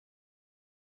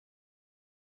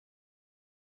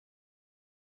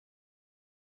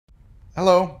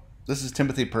Hello, this is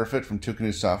Timothy Perfect from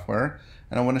 2.0 Software,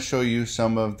 and I want to show you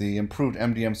some of the improved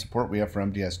MDM support we have for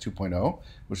Mds 2.0,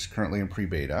 which is currently in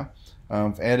pre-beta.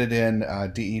 I've added in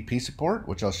DEP support,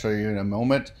 which I'll show you in a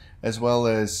moment, as well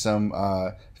as some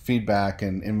feedback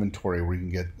and inventory where you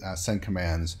can get send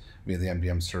commands via the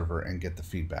MDM server and get the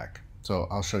feedback. So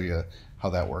I'll show you how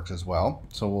that works as well.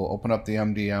 So we'll open up the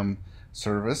MDM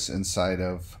service inside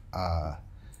of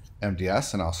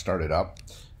MDS, and I'll start it up.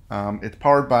 It's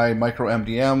powered by micro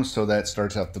MDM, so that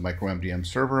starts up the micro MDM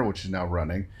server, which is now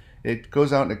running. It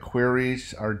goes out and it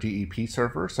queries our DEP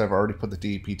server, so I've already put the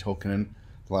DEP token in.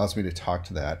 It allows me to talk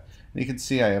to that. And you can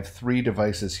see I have 3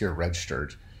 devices here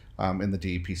registered in the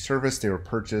DEP service. They were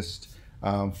purchased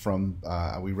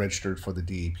we registered for the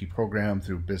DEP program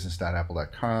through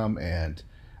business.apple.com, and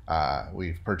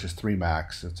we've purchased 3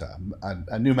 Macs. It's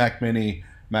a new Mac Mini,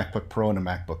 MacBook Pro, and a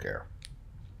MacBook Air.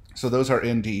 So those are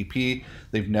in DEP.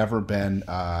 They've never been,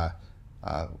 I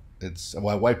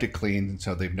wiped it clean, and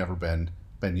so they've never been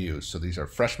used. So these are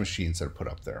fresh machines that are put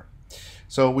up there.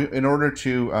 So in order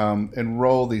to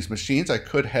enroll these machines, I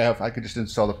could just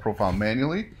install the profile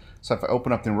manually. So if I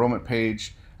open up the enrollment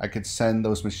page, I could send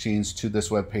those machines to this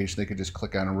web page. They could just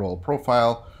click on enroll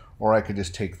profile, or I could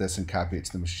just take this and copy it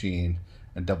to the machine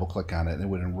and double click on it, and it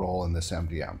would enroll in this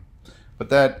MDM. But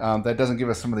that doesn't give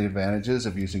us some of the advantages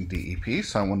of using DEP,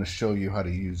 so I want to show you how to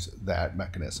use that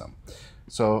mechanism.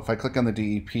 So if I click on the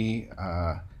DEP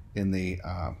in the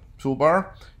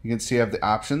toolbar, you can see I have the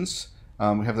options.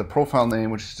 We have the profile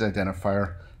name, which is the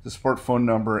identifier. The support phone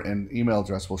number and email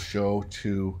address will show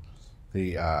to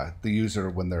the user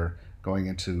when they're going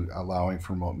into allowing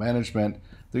for remote management.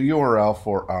 The URL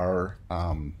for our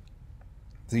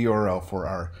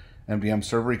MDM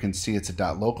server, you can see it's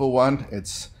a .local one.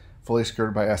 It's fully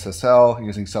secured by SSL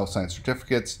using self-signed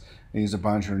certificates, and use a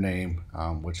Bonjour name,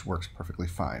 which works perfectly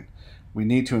fine. We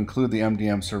need to include the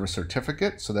MDM service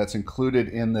certificate, so that's included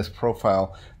in this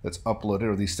profile that's uploaded,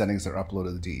 or these settings that are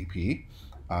uploaded to the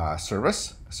DEP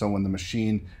service. So when the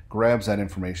machine grabs that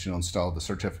information, it'll install the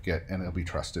certificate, and it'll be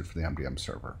trusted for the MDM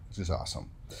server, which is awesome.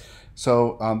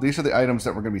 So these are the items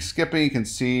that we're going to be skipping. You can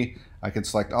see I can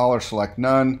select all or select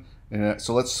none.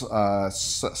 So let's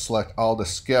select all to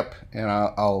skip, and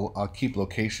I'll keep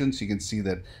location, so you can see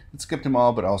that it skipped them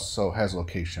all, but also has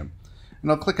location.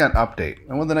 And I'll click on update.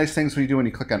 And one of the nice things when you do when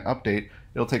you click on update,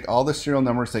 it'll take all the serial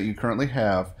numbers that you currently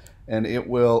have, and it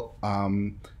will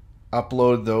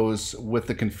upload those with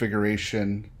the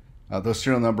configuration, those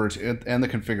serial numbers and the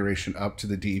configuration up to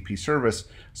the DEP service,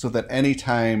 so that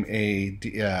anytime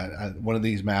one of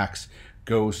these Macs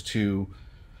goes to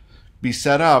be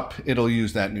set up, it'll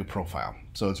use that new profile.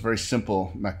 So it's a very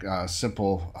simple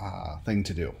thing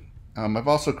to do. I've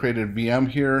also created a VM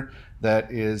here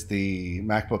that is the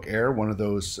MacBook Air, one of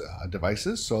those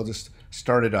devices. So I'll just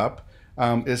start it up.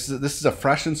 This is a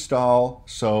fresh install,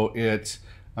 so it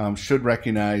should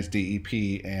recognize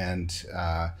DEP and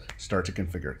start to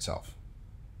configure itself.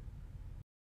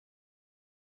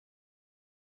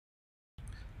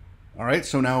 All right,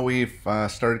 so now we've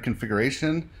started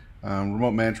configuration.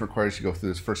 Remote management requires you to go through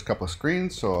this first couple of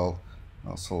screens, so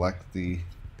I'll select the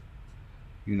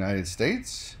United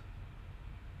States,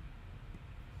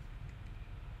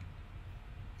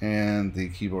 and the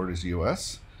keyboard is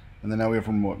US. And then now we have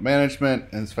remote management,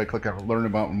 and if I click on learn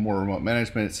about more remote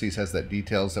management, it has that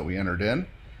details that we entered in.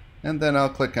 And then I'll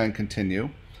click on continue,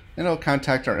 and it'll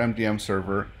contact our MDM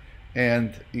server,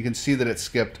 and you can see that it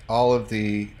skipped all of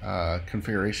the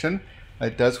configuration.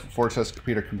 It does force us to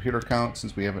complete our computer count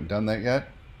since we haven't done that yet.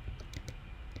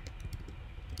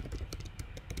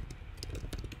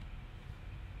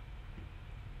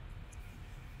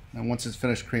 And once it's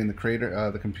finished creating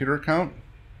the computer account,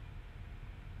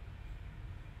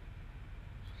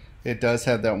 it does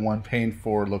have that one pane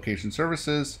for location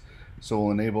services, so we'll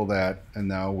enable that, and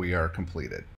now we are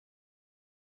completed.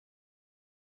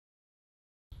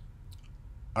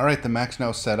 All right, the Mac's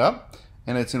now set up,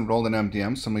 and it's enrolled in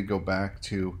MDM. So let me go back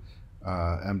to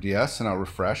MDS, and I'll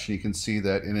refresh. And you can see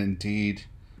that it indeed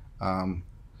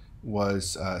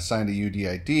was assigned a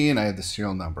UDID, and I had the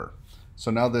serial number.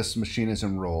 So now this machine is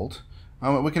enrolled.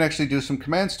 We can actually do some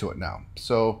commands to it now.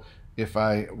 So if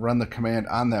I run the command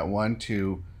on that one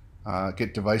to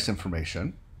get device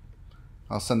information,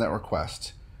 I'll send that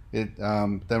request. It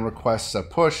then requests a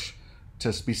push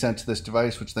to be sent to this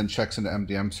device, which then checks into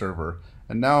MDM server.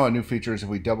 And now a new feature is if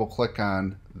we double click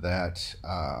on that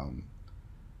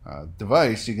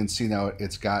device, you can see now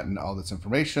it's gotten all this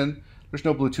information. There's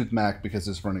no Bluetooth Mac because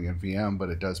it's running a VM, but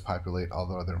it does populate all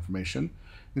the other information.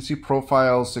 You can see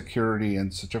profiles, security,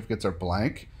 and certificates are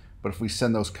blank. But if we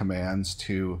send those commands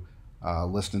to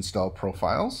list install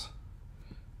profiles,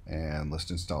 and list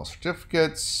install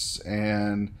certificates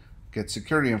and get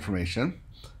security information.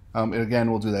 And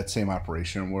again, we'll do that same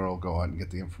operation where we'll go ahead and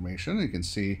get the information. You can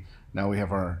see now we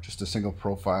have our just a single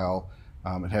profile.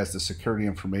 It has the security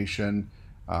information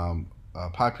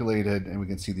populated, and we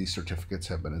can see these certificates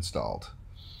have been installed.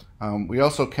 We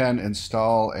also can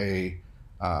install a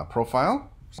profile.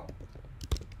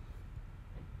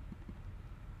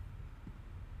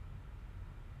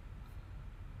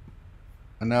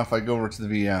 And now if I go over to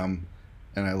the VM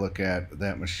and I look at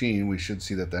that machine, we should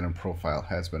see that that profile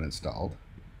has been installed.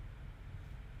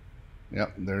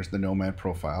 Yep, there's the Nomad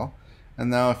profile.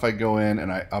 And now if I go in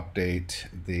and I update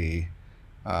the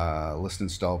list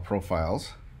install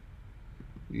profiles,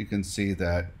 you can see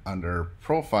that under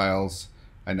profiles,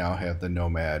 I now have the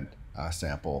Nomad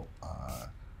sample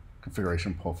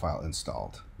configuration profile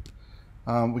installed.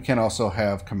 We can also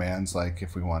have commands like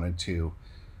if we wanted to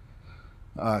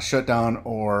shut down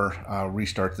or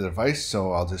restart the device.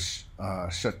 So I'll just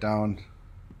shut down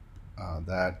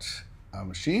that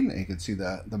machine, and you can see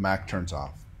that the Mac turns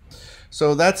off.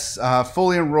 So that's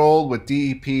fully enrolled with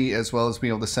DEP, as well as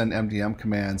being able to send MDM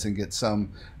commands and get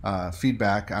some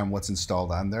feedback on what's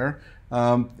installed on there.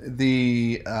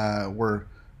 We're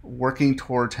working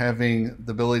towards having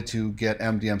the ability to get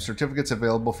MDM certificates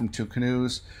available from Two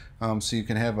Canoes, so you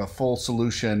can have a full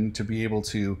solution to be able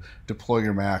to deploy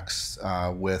your Macs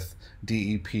with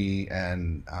DEP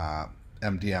and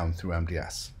MDM through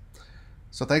MDS.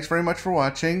 So thanks very much for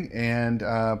watching, and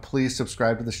please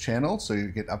subscribe to this channel so you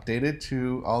get updated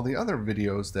to all the other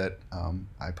videos that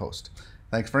I post.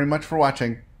 Thanks very much for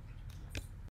watching.